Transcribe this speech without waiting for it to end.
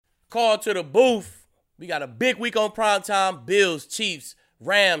Call to the booth. We got a big week on primetime. Bills, Chiefs,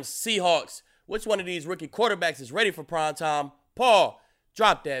 Rams, Seahawks. Which one of these rookie quarterbacks is ready for primetime? Paul,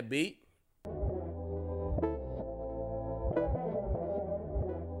 drop that beat.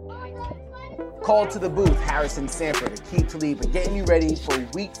 Call to the booth, Harrison Sanford, Akeem Talib, and getting you ready for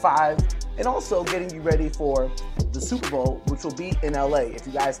week 5 and also getting you ready for the Super Bowl, which will be in LA. If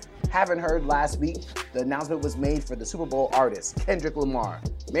you guys haven't heard, last week, the announcement was made for the Super Bowl artists: Kendrick Lamar,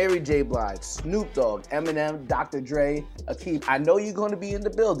 Mary J. Blige, Snoop Dogg, Eminem, Dr. Dre, Akeem. I know you're going to be in the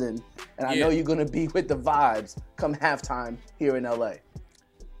building, and I know you're going to be with the vibes come halftime here in LA.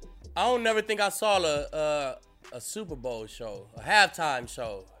 I don't never think I saw a Super Bowl show, a halftime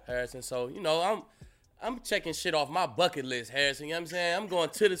show, Harrison. So, you know, I'm checking shit off my bucket list, Harrison. You know what I'm saying? I'm going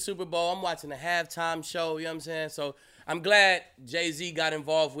to the Super Bowl. I'm watching the halftime show. You know what I'm saying? So I'm glad Jay-Z got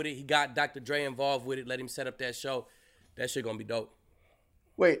involved with it. He got Dr. Dre involved with it. Let him set up that show. That shit gonna be dope.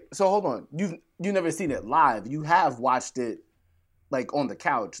 Wait, so hold on. You've never seen it live. You have watched it like on the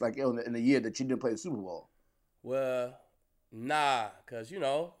couch, like in the year that you didn't play the Super Bowl. Well, nah, cause you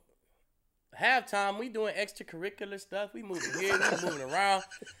know, halftime we doing extracurricular stuff. We moving here, we moving around.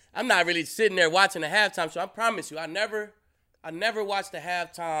 I'm not really sitting there watching the halftime show. I promise you, I never watched the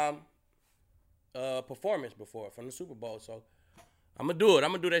halftime performance before from the Super Bowl. So I'm gonna do it.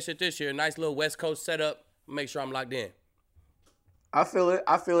 I'm gonna do that shit this year. Nice little West Coast setup. Make sure I'm locked in. I feel it.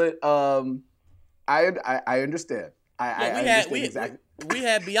 I understand. We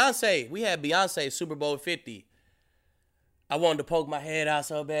had Beyonce. We had Beyonce Super Bowl 50. I wanted to poke my head out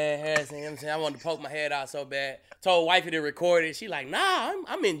so bad, Harrison. You know what I'm saying? I wanted to poke my head out so bad. Told wifey to record it. She like, nah,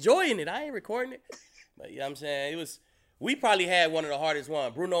 I'm enjoying it. I ain't recording it. But you know what I'm saying? We probably had one of the hardest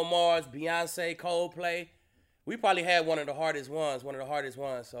ones. Bruno Mars, Beyonce, Coldplay. We probably had one of the hardest ones.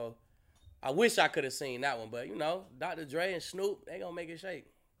 So I wish I could have seen that one. But, you know, Dr. Dre and Snoop, they going to make it shake.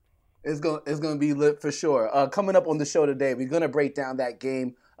 It's gonna be lit for sure. Coming up on the show today, we're going to break down that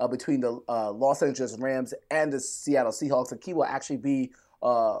game between the Los Angeles Rams and the Seattle Seahawks. And Key will actually be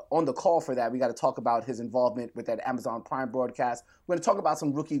on the call for that. We got to talk about his involvement with that Amazon Prime broadcast. We're going to talk about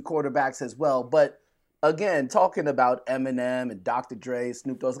some rookie quarterbacks as well. But again, talking about Eminem and Dr. Dre,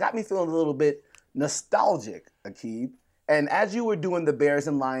 Snoop Dogg, got me feeling a little bit nostalgic, Akeem. And as you were doing the Bears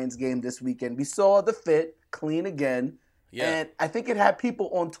and Lions game this weekend, we saw the fit clean again. Yeah. And I think it had people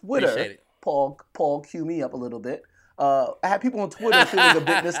on Twitter. Paul, cue me up a little bit. I had people on Twitter feeling a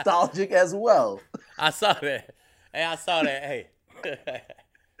bit nostalgic as well. I saw that. Hey,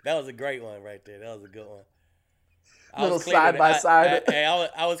 that was a great one right there. That was a good one. Little side by side.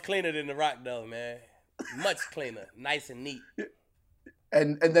 I was cleaner than The Rock though, man. Much cleaner, nice and neat.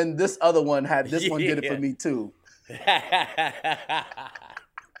 And then this other one had this one did it for me too.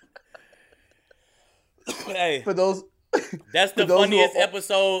 Hey, for those. That's the funniest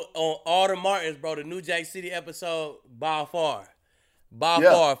episode on all the Martins, bro. The New Jack City episode, by far,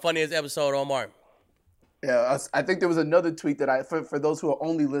 funniest episode on Martin. Yeah, I think there was another tweet that for those who are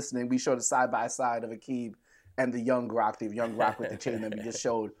only listening, we showed a side by side of Akeem and the young Rock with the chain. And we just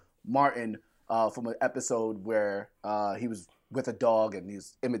showed Martin from an episode where he was with a dog and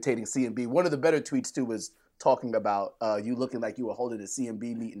he's imitating CMB. One of the better tweets too was talking about you looking like you were holding a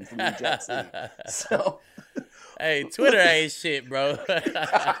CMB meeting from New Jack City. So. Hey, Twitter ain't shit, bro. Ooh,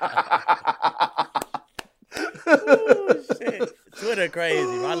 shit. Twitter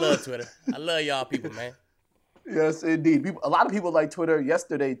crazy. I love Twitter. I love y'all people, man. Yes, indeed. A lot of people like Twitter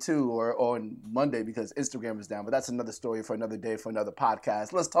yesterday, too, or on Monday because Instagram is down. But that's another story for another day, for another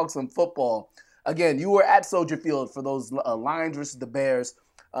podcast. Let's talk some football. Again, you were at Soldier Field for those Lions versus the Bears.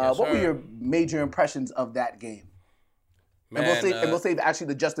 What were your major impressions of that game? Man, and we'll save actually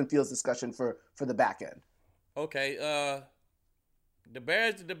the Justin Fields discussion for the back end. Okay, the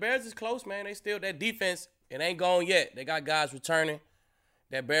Bears is close, man. They still, that defense, it ain't gone yet. They got guys returning.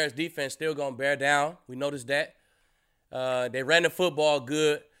 That Bears defense still gonna bear down. We noticed that. They ran the football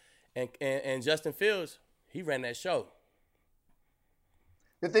good, and Justin Fields, he ran that show.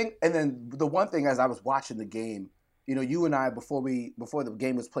 The one thing as I was watching the game, you know, you and I before the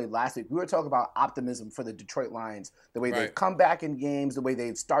game was played last week, we were talking about optimism for the Detroit Lions, the way they've come back in games, the way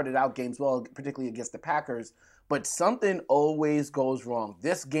they've started out games well, particularly against the Packers. But something always goes wrong.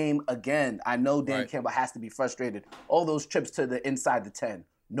 This game, again, I know Dan Campbell has to be frustrated. All those trips to the inside the 10,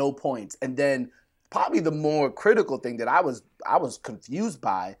 no points. And then probably the more critical thing that I was confused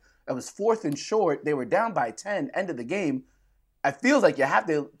by, it was 4th and short. They were down by 10, end of the game. It feels like you have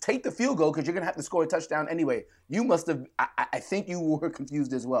to take the field goal because you're going to have to score a touchdown anyway. You must have – I think you were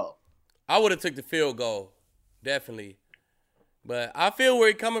confused as well. I would have took the field goal, definitely. But I feel where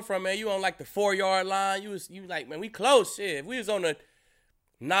you're coming from, man. You on like the 4-yard line. You like, man, we close. Shit, if we was on the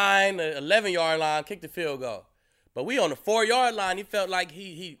 9 to 11-yard line, kick the field goal. But we on the 4-yard line. He felt like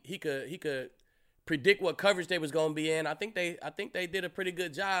he could predict what coverage they was gonna be in. I think they did a pretty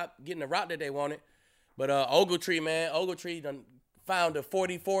good job getting the route that they wanted. But Ogletree done found a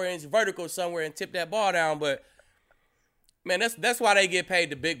 44-inch vertical somewhere and tipped that ball down. But man, that's why they get paid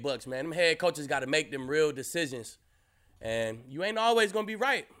the big bucks, man. Them head coaches got to make them real decisions, and you ain't always gonna be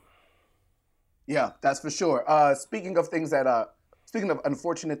right. Yeah, that's for sure. Speaking of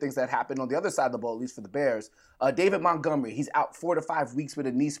unfortunate things that happened on the other side of the ball, at least for the Bears, David Montgomery, he's out 4 to 5 weeks with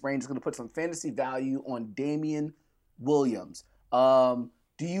a knee sprain. He's going to put some fantasy value on Damian Williams. Do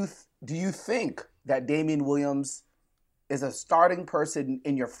you think that Damian Williams is a starting person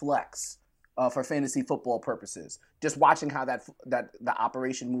in your flex for fantasy football purposes? Just watching how the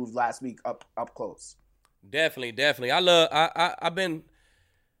operation moved last week up close. Definitely. I've been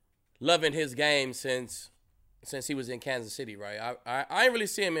loving his game since he was in Kansas City, right? I ain't really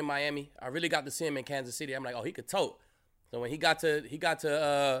see him in Miami. I really got to see him in Kansas City. I'm like, oh, he could tote. So when he got to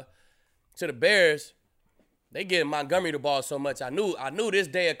the Bears, they gave Montgomery the ball so much. I knew this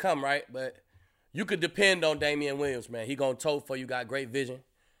day would come, right? But you could depend on Damian Williams, man. He gonna tote for you. Got great vision.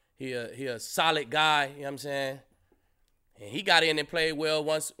 He a solid guy. You know what I'm saying? And he got in and played well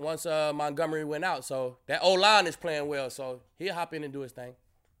once Montgomery went out. So that O-line is playing well. So he'll hop in and do his thing.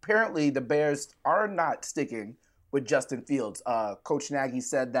 Apparently, the Bears are not sticking with Justin Fields. Coach Nagy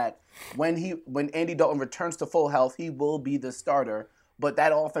said that when Andy Dalton returns to full health, he will be the starter. But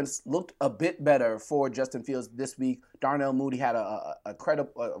that offense looked a bit better for Justin Fields this week. Darnell Mooney had a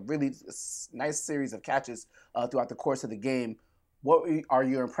really nice series of catches throughout the course of the game. What are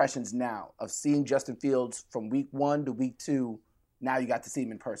your impressions now of seeing Justin Fields from week 1 to week 2? Now you got to see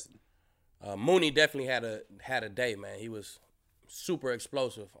him in person. Mooney definitely had a day, man. He was super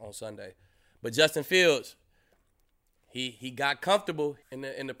explosive on Sunday. But Justin Fields, he got comfortable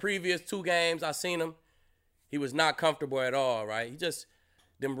in the previous 2 games I seen him. He was not comfortable at all, right? He just,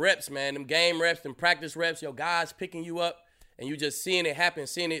 them reps, man, them game reps, them practice reps, your guys picking you up, and you just seeing it happen,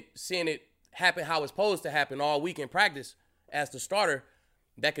 seeing it happen how it's supposed to happen all week in practice as the starter,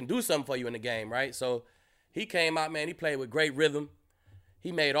 that can do something for you in the game, right? So he came out, man, he played with great rhythm.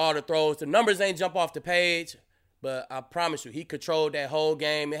 He made all the throws. The numbers ain't jump off the page, but I promise you, he controlled that whole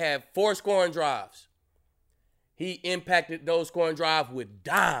game. It had 4 scoring drives. He impacted those scoring drives with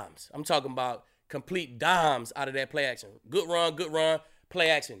dimes. I'm talking about complete dimes out of that play action. Good run, play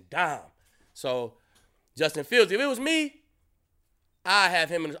action, dime. So Justin Fields, if it was me, I'd have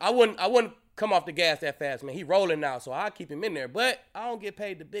him. I wouldn't come off the gas that fast, man. He rolling now, so I'll keep him in there. But I don't get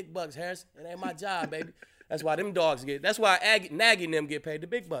paid the big bucks, Harris. It ain't my job, baby. That's why them dogs get. That's why Nagy and them get paid the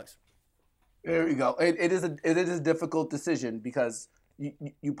big bucks. There you go. It is a difficult decision because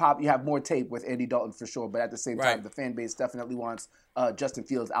you have more tape with Andy Dalton for sure, but at the same time, the fan base definitely wants Justin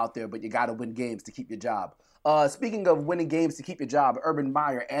Fields out there. But you got to win games to keep your job. Speaking of winning games to keep your job, Urban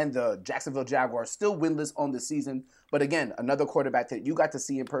Meyer and the Jacksonville Jaguars still winless on the season. But again, another quarterback that you got to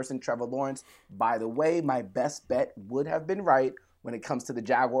see in person, Trevor Lawrence. By the way, my best bet would have been right when it comes to the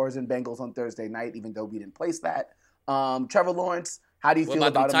Jaguars and Bengals on Thursday night, even though we didn't place that. Trevor Lawrence, how do you feel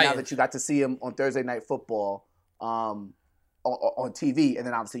about him now that you got to see him on Thursday Night Football on TV, and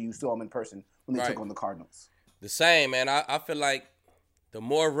then obviously you saw him in person when they took on the Cardinals? The same, man. I feel like the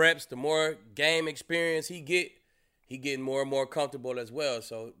more reps, the more game experience he getting more and more comfortable as well.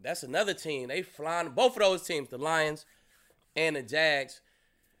 So that's another team. They flying. Both of those teams, the Lions and the Jags,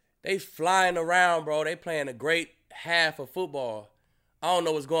 they flying around, bro. They playing a great half of football. I don't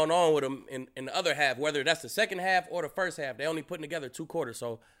know what's going on with them in the other half, whether that's the second half or the first half. They only putting together 2 quarters.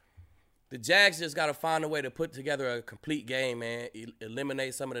 So the Jags just got to find a way to put together a complete game, man,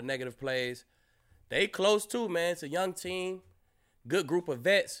 eliminate some of the negative plays. They close too, man. It's a young team, good group of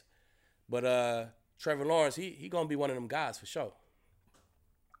vets. But Trevor Lawrence, he going to be one of them guys for sure.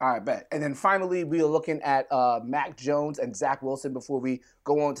 All right, bet. And then finally, we are looking at Mac Jones and Zach Wilson before we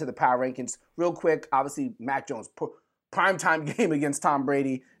go on to the power rankings. Real quick, obviously, Mac Jones, primetime game against Tom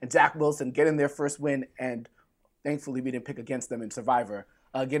Brady, and Zach Wilson getting their first win, and thankfully we didn't pick against them in Survivor,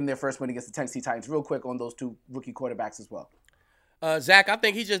 getting their first win against the Tennessee Titans. Real quick on those 2 rookie quarterbacks as well. Zach, I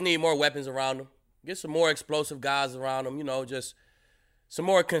think he just need more weapons around him. Get some more explosive guys around him, just some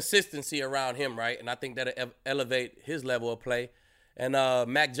more consistency around him, right? And I think that'll elevate his level of play. And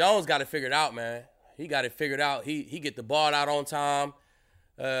Mac Jones got it figured out, man. He got it figured out. He get the ball out on time.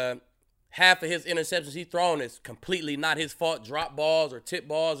 Half of his interceptions he thrown is completely not his fault, drop balls or tip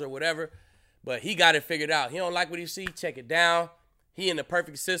balls or whatever. But he got it figured out. He don't like what he see, check it down. He in the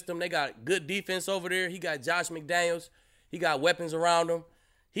perfect system. They got good defense over there. He got Josh McDaniels. He got weapons around him.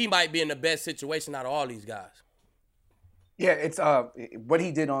 He might be in the best situation out of all these guys. Yeah, it's what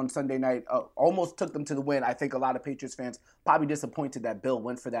he did on Sunday night almost took them to the win. I think a lot of Patriots fans probably disappointed that Bill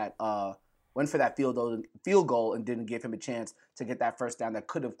went for that field goal and didn't give him a chance to get that first down that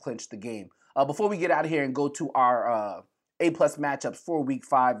could have clinched the game. Before we get out of here and go to our A-plus matchups for Week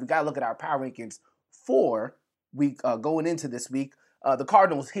 5, we got to look at our power rankings for week going into this week. The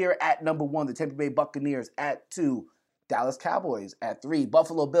Cardinals here at number 1, the Tampa Bay Buccaneers at 2, Dallas Cowboys at 3,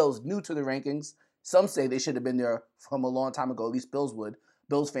 Buffalo Bills new to the rankings. Some say they should have been there from a long time ago. At least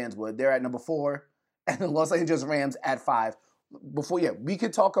Bills fans would. They're at number 4, and the Los Angeles Rams at 5. We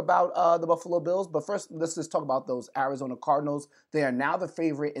could talk about the Buffalo Bills, but first let's just talk about those Arizona Cardinals. They are now the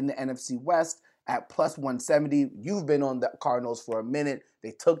favorite in the NFC West at plus 170. You've been on the Cardinals for a minute.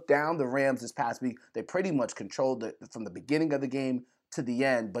 They took down the Rams this past week. They pretty much controlled it from the beginning of the game to the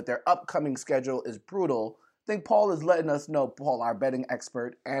end, but their upcoming schedule is brutal. I think Paul is letting us know, Paul, our betting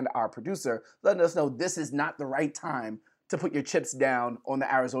expert and our producer, letting us know this is not the right time to put your chips down on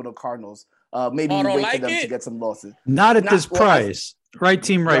the Arizona Cardinals. Maybe wait for them to get some losses. Not at this price. Right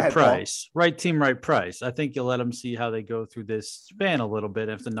team, right price. Paul. Right team, right price. I think you'll let them see how they go through this span a little bit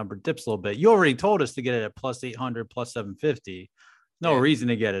if the number dips a little bit. You already told us to get it at plus 800, plus 750. No reason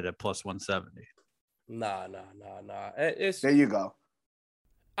to get it at plus 170. Nah. There you go.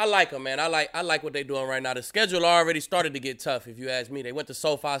 I like them, man. I like what they're doing right now. The schedule already started to get tough, if you ask me. They went to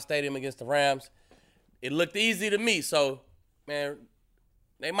SoFi Stadium against the Rams. It looked easy to me. So, man,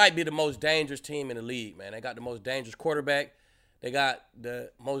 they might be the most dangerous team in the league, man. They got the most dangerous quarterback. They got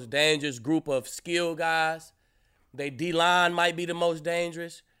the most dangerous group of skill guys. They D-line might be the most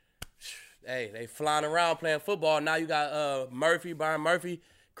dangerous. Hey, they flying around playing football. Now you got Byron Murphy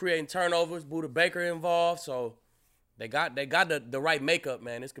creating turnovers, Buda Baker involved. So, They got the right makeup,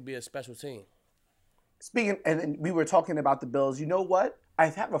 man. This could be a special team. Speaking, and we were talking about the Bills. You know what? I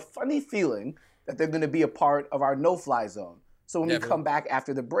have a funny feeling that they're going to be a part of our no-fly zone. So when we come back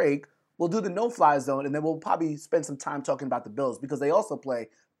after the break, we'll do the no-fly zone, and then we'll probably spend some time talking about the Bills because they also play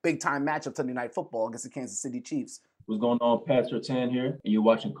big-time matchup Sunday Night Football against the Kansas City Chiefs. What's going on? Pastor Tan here, and you're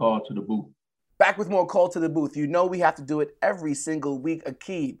watching Call to the Booth. Back with more Call to the Booth. You know we have to do it every single week.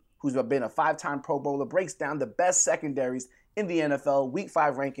 Aqib, who's been a 5-time Pro Bowler, breaks down the best secondaries in the NFL Week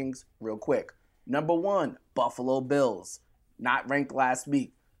 5 rankings real quick. Number 1, Buffalo Bills, not ranked last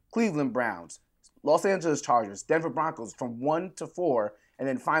week. Cleveland Browns, Los Angeles Chargers, Denver Broncos from 1 to 4, and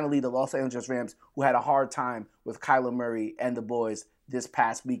then finally the Los Angeles Rams, who had a hard time with Kyler Murray and the boys this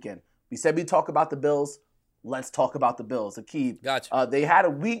past weekend. We said we'd talk about the Bills. Let's talk about the Bills. Aqib, gotcha. They had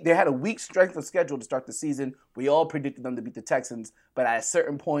a weak strength of schedule to start the season. We all predicted them to beat the Texans, but at a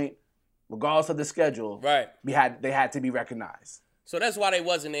certain point, regardless of the schedule, right, they had to be recognized. So that's why they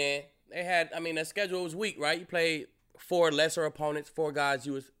wasn't in. Their schedule was weak, right? You played 4 lesser opponents, 4 guys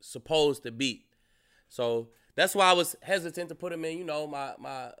you was supposed to beat. So that's why I was hesitant to put them in,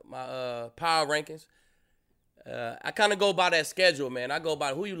 my power rankings. I kind of go by that schedule, man. I go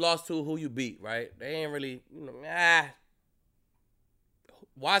by who you lost to, who you beat, right? They ain't really,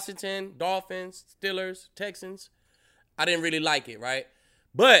 Washington, Dolphins, Steelers, Texans. I didn't really like it, right?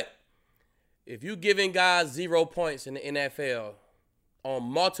 But if you giving guys 0 points in the NFL on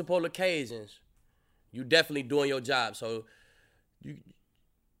multiple occasions, you definitely doing your job. So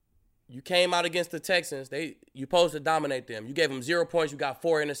you came out against the Texans. You supposed to dominate them. You gave them 0 points. You got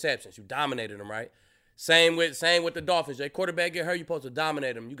 4 interceptions. You dominated them, right? Same with the Dolphins. Your quarterback get hurt, you're supposed to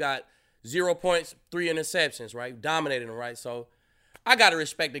dominate them. You got 0 points, 3 interceptions, right? You dominated them, right? So I got to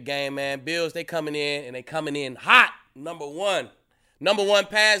respect the game, man. Bills, they coming in, and they coming in hot. Number one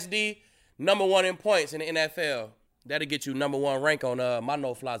pass D, number 1 in points in the NFL. That'll get you number 1 rank on my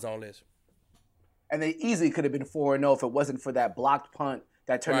no-fly zone list. And they easily could have been 4-0 if it wasn't for that blocked punt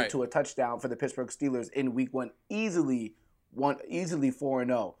that turned into a touchdown for the Pittsburgh Steelers in Week 1. Easily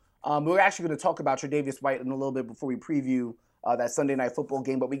 4-0. We're actually going to talk about Tre'Davious White in a little bit before we preview that Sunday Night Football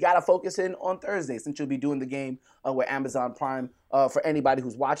game. But we got to focus in on Thursday since you'll be doing the game with Amazon Prime. For anybody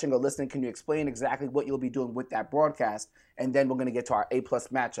who's watching or listening, can you explain exactly what you'll be doing with that broadcast? And then we're going to get to our A-plus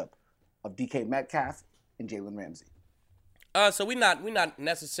matchup of DK Metcalf and Jalen Ramsey. So we're not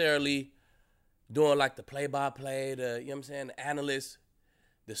necessarily doing like the play-by-play, the analyst,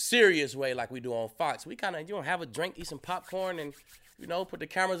 the serious way like we do on Fox. We kind of, have a drink, eat some popcorn, and, put the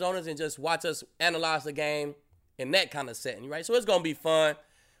cameras on us and just watch us analyze the game in that kind of setting, right? So it's going to be fun.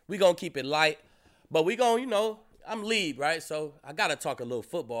 We're going to keep it light. But we going to, I'm lead, right? So I got to talk a little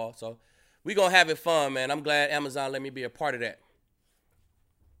football. So we're going to have it fun, man. I'm glad Amazon let me be a part of that.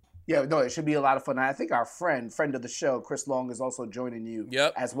 Yeah, no, it should be a lot of fun. And I think our friend of the show, Chris Long, is also joining you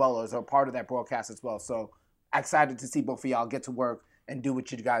as well as a part of that broadcast as well. So excited to see both of y'all get to work and do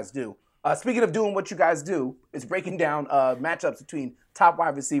what you guys do. Speaking of doing what you guys do, it's breaking down matchups between top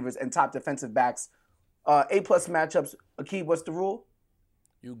wide receivers and top defensive backs. A-plus matchups. Akeem, what's the rule?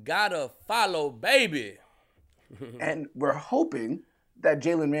 You gotta follow, baby. And we're hoping that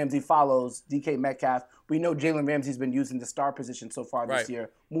Jalen Ramsey follows DK Metcalf. We know Jalen Ramsey's been using the star position so far this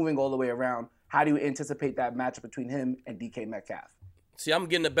year, moving all the way around. How do you anticipate that matchup between him and DK Metcalf? See, I'm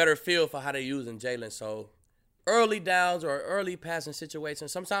getting a better feel for how they're using Jalen. So early downs or early passing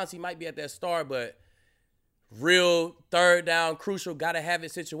situations, sometimes he might be at that star, but real third down, crucial, gotta have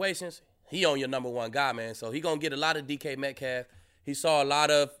it situations, he on your number one guy, man. So he gonna get a lot of DK Metcalf. He saw a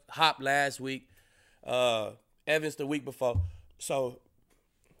lot of Hop last week, Evans the week before. So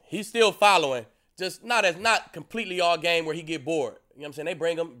he's still following. Just not completely all game where he get bored. You know what I'm saying? They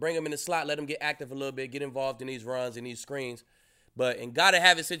bring him in the slot, let him get active a little bit, get involved in these runs and these screens. But in gotta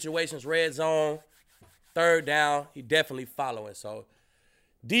have it situations, red zone, third down, he definitely following. So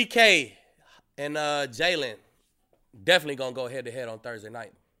DK and Jalen definitely gonna go head to head on Thursday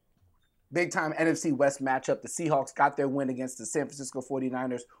night. Big time NFC West matchup. The Seahawks got their win against the San Francisco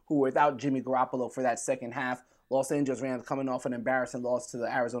 49ers, who were without Jimmy Garoppolo for that second half. Los Angeles Rams coming off an embarrassing loss to the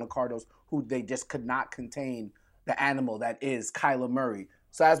Arizona Cardinals, who they just could not contain the animal that is Kyler Murray.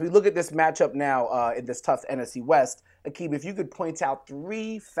 So as we look at this matchup now in this tough NFC West, Akeem, if you could point out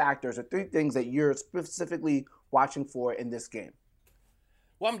three factors or three things that you're specifically watching for in this game.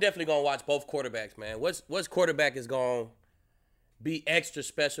 Well, I'm definitely going to watch both quarterbacks, man. Which quarterback is going to be extra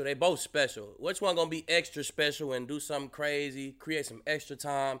special? They both special. Which one going to be extra special and do something crazy, create some extra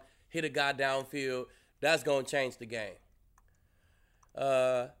time, hit a guy downfield? That's going to change the game.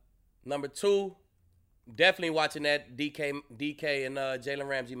 Number two, definitely watching that DK and Jalen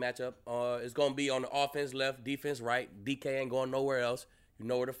Ramsey matchup. It's going to be on the offense left, defense right. DK ain't going nowhere else. You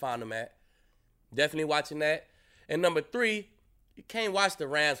know where to find him at. Definitely watching that. And number three, you can't watch the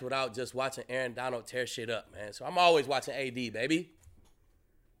Rams without just watching Aaron Donald tear shit up, man. So I'm always watching AD, baby.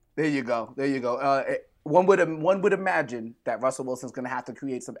 There you go. One would imagine that Russell Wilson's going to have to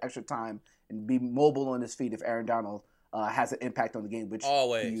create some extra time and be mobile on his feet if Aaron Donald has an impact on the game, which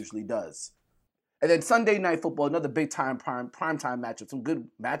he usually does. And then Sunday Night Football, another big time primetime matchup. Some good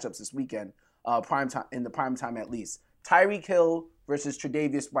matchups this weekend, in the primetime at least. Tyreek Hill versus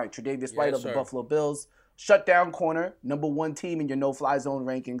Tre'Davious White. Tre'Davious White of the Buffalo Bills. Shutdown corner, number one team in your no-fly zone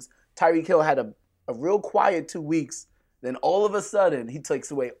rankings. Tyreek Hill had a real quiet 2 weeks. Then all of a sudden, he takes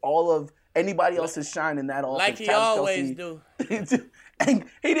away all of anybody else's shine in that offense. Like he always do. And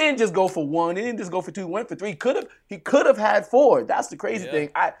he didn't just go for one. He didn't just go for two. He went for three. He could have had four. That's the crazy thing.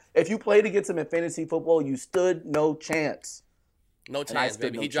 If you played against him in fantasy football, you stood no chance. No chance,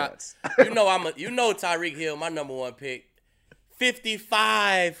 baby. He dropped. You know Tyreek Hill, my number one pick.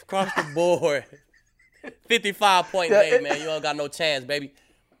 55 across the board. 55-point game, man. You don't got no chance, baby.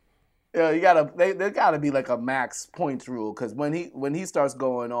 Yeah, there gotta be like a max points rule, because when he starts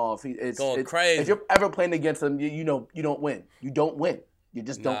going off, it's going crazy. If you're ever playing against him, you don't win. You don't win. You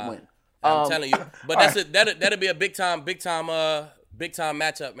just don't win. I'm telling you. But that'll be a big time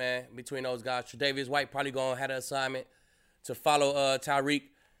matchup, man, between those guys. Tre'Davious White probably gonna have an assignment to follow Tyreek,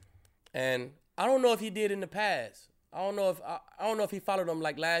 and I don't know if he did in the past. I don't know if he followed them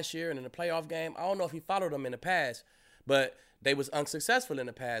like last year and in the playoff game. I don't know if he followed them in the past, but they was unsuccessful in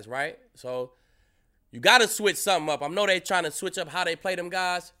the past, right? So you got to switch something up. I know they trying to switch up how they play them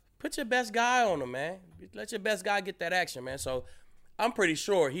guys. Put your best guy on them, man. Let your best guy get that action, man. So I'm pretty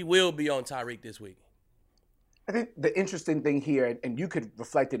sure he will be on Tyreek this week. I think the interesting thing here, and you could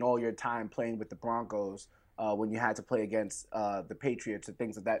reflect in all your time playing with the Broncos when you had to play against the Patriots and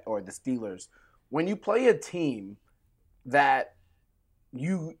things like that, or the Steelers. When you play a team that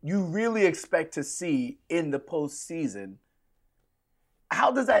you really expect to see in the postseason, how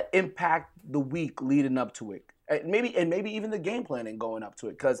does that impact the week leading up to it? And maybe even the game planning going up to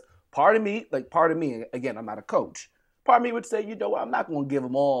it. Because part of me, again, I'm not a coach. Part of me would say, I'm not going to give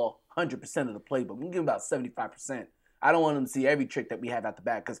them all 100% of the playbook. I'm going to give them about 75%. I don't want them to see every trick that we have out the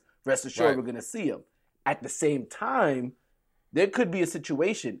back, because rest assured we're going to see them. At the same time, there could be a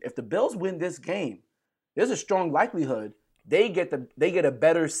situation, if the Bills win this game, there's a strong likelihood they get a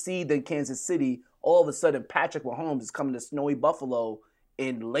better seed than Kansas City. All of a sudden, Patrick Mahomes is coming to snowy Buffalo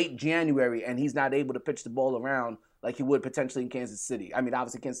in late January, and he's not able to pitch the ball around like he would potentially in Kansas City. I mean,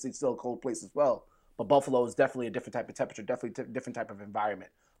 obviously, Kansas City's still a cold place as well, but Buffalo is definitely a different type of temperature, definitely a different type of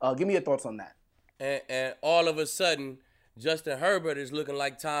environment. Give me your thoughts on that. And all of a sudden, Justin Herbert is looking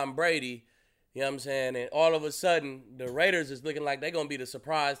like Tom Brady. You know what I'm saying? And all of a sudden, the Raiders is looking like they're going to be the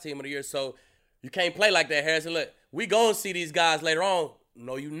surprise team of the year. So you can't play like that, Harrison. Look, we going to see these guys later on.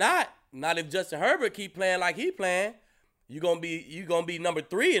 No, you not. Not if Justin Herbert keep playing like he playing. You're gonna be number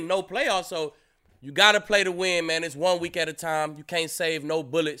 3 and no playoffs. So you gotta play to win, man. It's 1 week at a time. You can't save no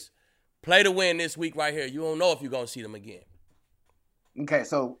bullets. Play to win this week right here. You don't know if you're gonna see them again. Okay,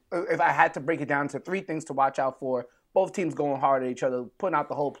 so if I had to break it down to 3 things to watch out for, both teams going hard at each other, putting out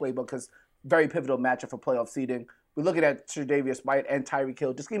the whole playbook, because very pivotal matchup for playoff seeding. We're looking at Tre'Davious White and Tyreek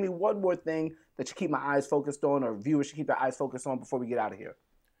Hill. Just give me one more thing that you keep my eyes focused on, or viewers should keep their eyes focused on before we get out of here.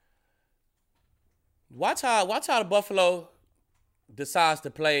 Watch how the Buffalo decides to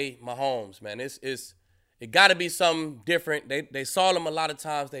play Mahomes, man. It got to be something different. They saw them a lot of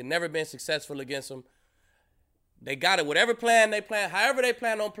times. They've never been successful against them. They got it. Whatever plan they plan, however they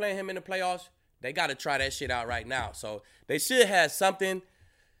plan on playing him in the playoffs, they got to try that shit out right now. So they should have something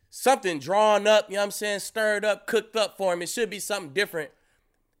drawn up, you know what I'm saying, stirred up, cooked up for him. It should be something different.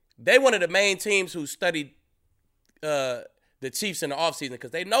 They one of the main teams who studied the Chiefs in the offseason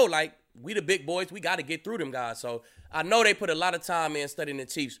because they know, like, we the big boys, we got to get through them guys. So I know they put a lot of time in studying the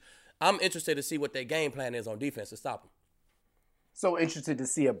Chiefs. I'm interested to see what their game plan is on defense to stop them. So interested to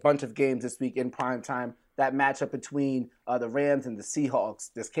see a bunch of games this week in prime time. That matchup between the Rams and the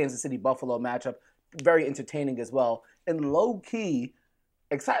Seahawks, this Kansas City-Buffalo matchup, very entertaining as well. And low-key,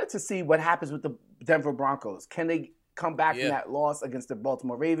 excited to see what happens with the Denver Broncos. Can they come back from that loss against the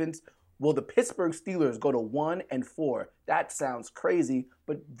Baltimore Ravens? Will the Pittsburgh Steelers go to 1-4? That sounds crazy,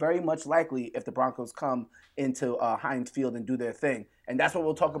 but very much likely if the Broncos come into Heinz Field and do their thing. And that's what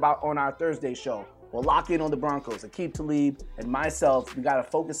we'll talk about on our Thursday show. We'll lock in on the Broncos. Aqib Talib and myself, we got to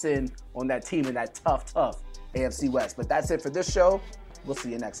focus in on that team in that tough AFC West. But that's it for this show. We'll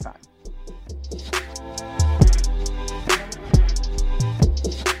see you next time.